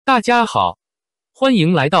大家好，欢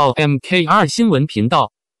迎来到 MK2 新闻频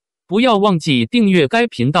道，不要忘记订阅该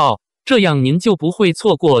频道，这样您就不会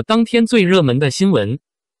错过当天最热门的新闻。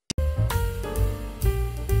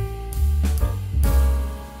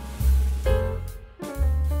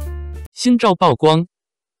新照曝光，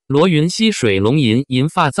罗云熙水龙吟银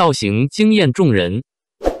发造型惊艳众人。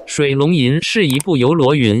水龙吟是一部由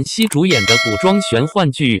罗云熙主演的古装玄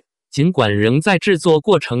幻剧，尽管仍在制作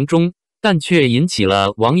过程中，但却引起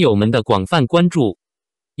了网友们的广泛关注。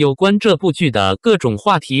有关这部剧的各种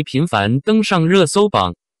话题频繁登上热搜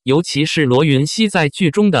榜，尤其是罗云熙在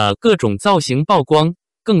剧中的各种造型曝光，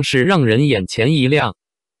更是让人眼前一亮。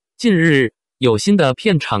近日，有新的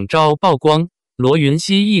片场照曝光，罗云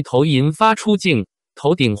熙一头银发出镜，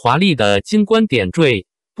头顶华丽的金冠点缀，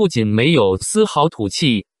不仅没有丝毫土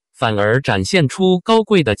气，反而展现出高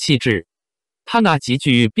贵的气质。她那极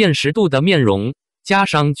具辨识度的面容，加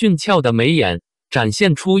上俊俏的眉眼，展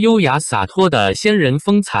现出优雅洒脱的仙人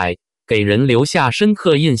风采，给人留下深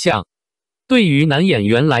刻印象。对于男演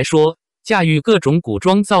员来说，驾驭各种古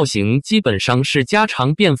装造型基本上是家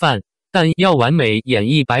常便饭，但要完美演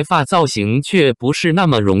绎白发造型却不是那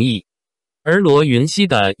么容易。而罗云熙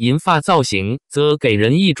的银发造型则给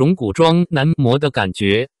人一种古装男模的感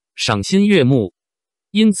觉，赏心悦目。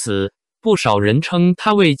因此，不少人称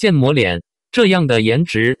他为建模脸，这样的颜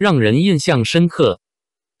值让人印象深刻。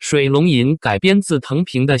水龙吟改编自藤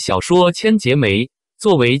平的小说《千结梅》，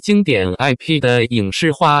作为经典 IP 的影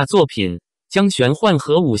视化作品，将玄幻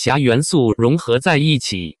和武侠元素融合在一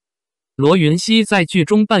起。罗云熙在剧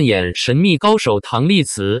中扮演神秘高手唐丽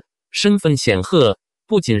慈，身份显赫，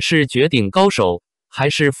不仅是绝顶高手，还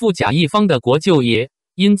是富甲一方的国舅爷，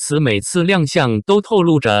因此每次亮相都透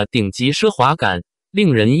露着顶级奢华感，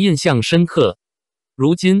令人印象深刻。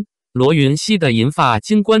如今，罗云熙的银发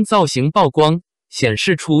金冠造型曝光，显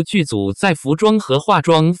示出剧组在服装和化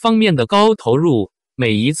妆方面的高投入，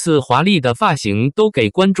每一次华丽的发型都给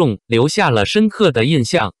观众留下了深刻的印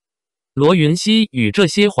象。罗云熙与这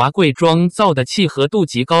些华贵妆造的契合度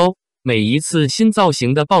极高，每一次新造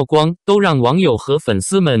型的曝光都让网友和粉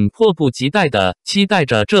丝们迫不及待地期待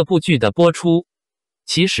着这部剧的播出。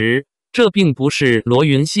其实，这并不是罗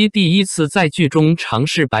云熙第一次在剧中尝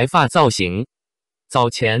试白发造型。早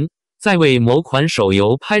前，在为某款手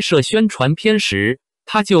游拍摄宣传片时，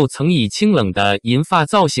他就曾以清冷的银发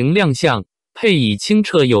造型亮相，配以清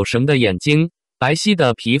澈有神的眼睛、白皙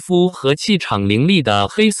的皮肤和气场凌厉的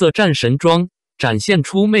黑色战神装，展现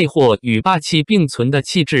出魅惑与霸气并存的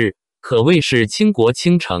气质，可谓是倾国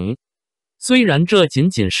倾城。虽然这仅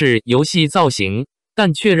仅是游戏造型，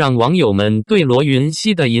但却让网友们对罗云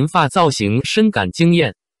熙的银发造型深感惊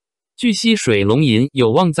艳。据悉，水龙吟有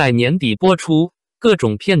望在年底播出，各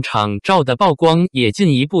种片场照的曝光也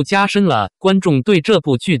进一步加深了观众对这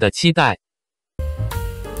部剧的期待。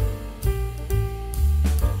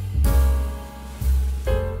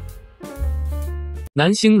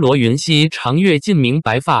男星罗云熙长月烬明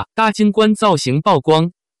白发搭金冠造型曝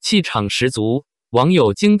光，气场十足，网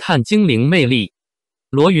友惊叹精灵魅力。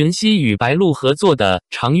罗云熙与Bailu合作的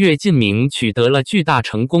长月烬明取得了巨大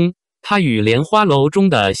成功，他与莲花楼中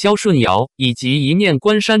的萧顺尧以及一念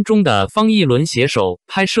关山中的方逸伦携手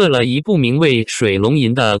拍摄了一部名为《水龙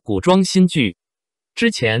吟》的古装新剧。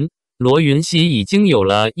之前，罗云熙已经有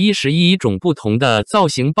了11种不同的造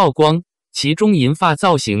型曝光，其中银发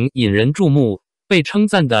造型引人注目，被称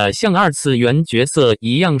赞的像二次元角色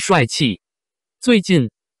一样帅气。最近，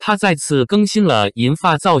他再次更新了银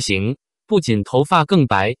发造型，不仅头发更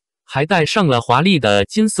白，还戴上了华丽的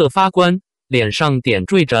金色发冠，脸上点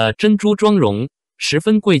缀着珍珠妆容，十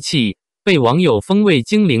分贵气，被网友封为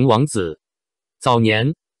精灵王子。早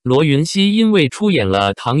年，罗云熙因为出演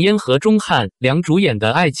了唐嫣和钟汉良主演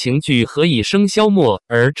的爱情剧《何以笙箫默》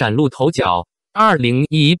而崭露头角。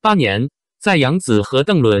2018年，在杨紫和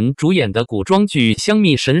邓伦主演的古装剧《香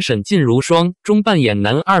蜜沈沈烬如霜》中扮演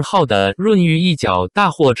男二号的润玉一角大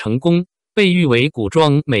获成功，被誉为古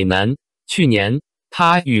装美男。去年，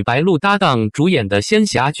他与Bailu搭档主演的仙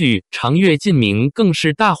侠剧《长月烬明》更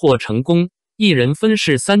是大获成功，一人分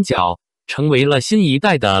饰三角，成为了新一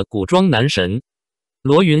代的古装男神。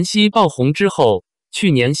罗云熙爆红之后，去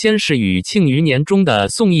年先是与庆余年中的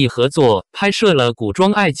宋轶合作拍摄了古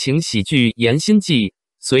装爱情喜剧《延心记》，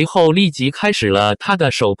随后立即开始了他的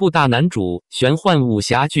首部大男主玄幻武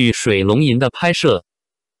侠剧《水龙吟》的拍摄。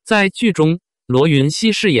在剧中，罗云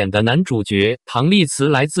熙饰演的男主角唐丽慈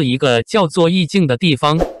来自一个叫做义境的地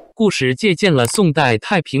方，故事借鉴了宋代《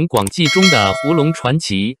太平广记》中的胡龙传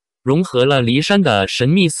奇，融合了骊山的神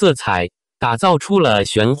秘色彩，打造出了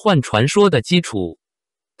玄幻传说的基础。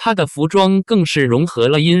他的服装更是融合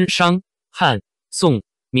了殷商、汉、宋、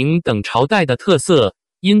明等朝代的特色，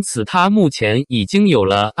因此她目前已经有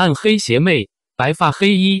了暗黑邪魅、白发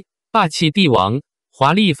黑衣、霸气帝王、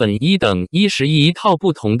华丽粉衣等11套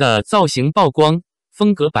不同的造型曝光，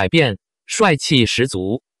风格百变，帅气十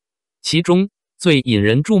足。其中最引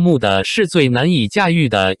人注目的是最难以驾驭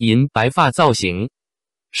的银白发造型。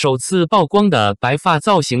首次曝光的白发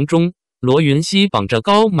造型中，罗云熙绑着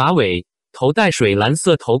高马尾，头戴水蓝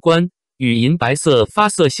色头冠，与银白色发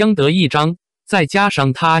色相得益彰，再加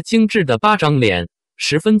上她精致的巴掌脸，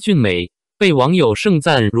十分俊美，被网友盛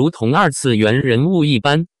赞如同二次元人物一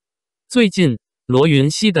般。最近，罗云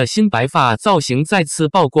熙的新白发造型再次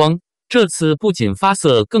曝光，这次不仅发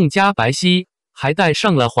色更加白皙，还戴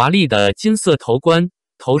上了华丽的金色头冠，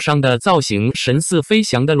头上的造型神似飞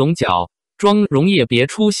翔的龙角，妆容也别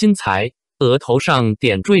出心裁，额头上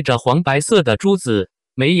点缀着黄白色的珠子，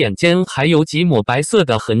眉眼间还有几抹白色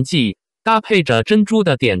的痕迹，搭配着珍珠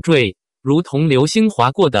的点缀，如同流星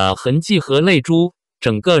划过的痕迹和泪珠，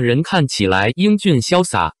整个人看起来英俊潇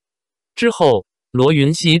洒。之后，罗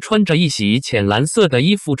云熙穿着一袭浅蓝色的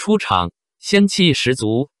衣服出场，仙气十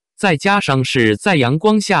足，再加上是在阳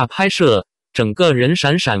光下拍摄，整个人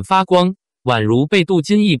闪闪发光，宛如被镀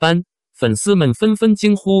金一般，粉丝们纷纷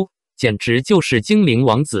惊呼，简直就是精灵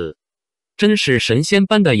王子，真是神仙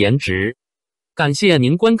般的颜值。感谢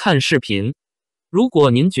您观看视频，如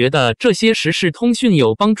果您觉得这些时事通讯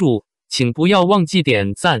有帮助，请不要忘记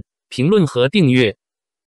点赞、评论和订阅。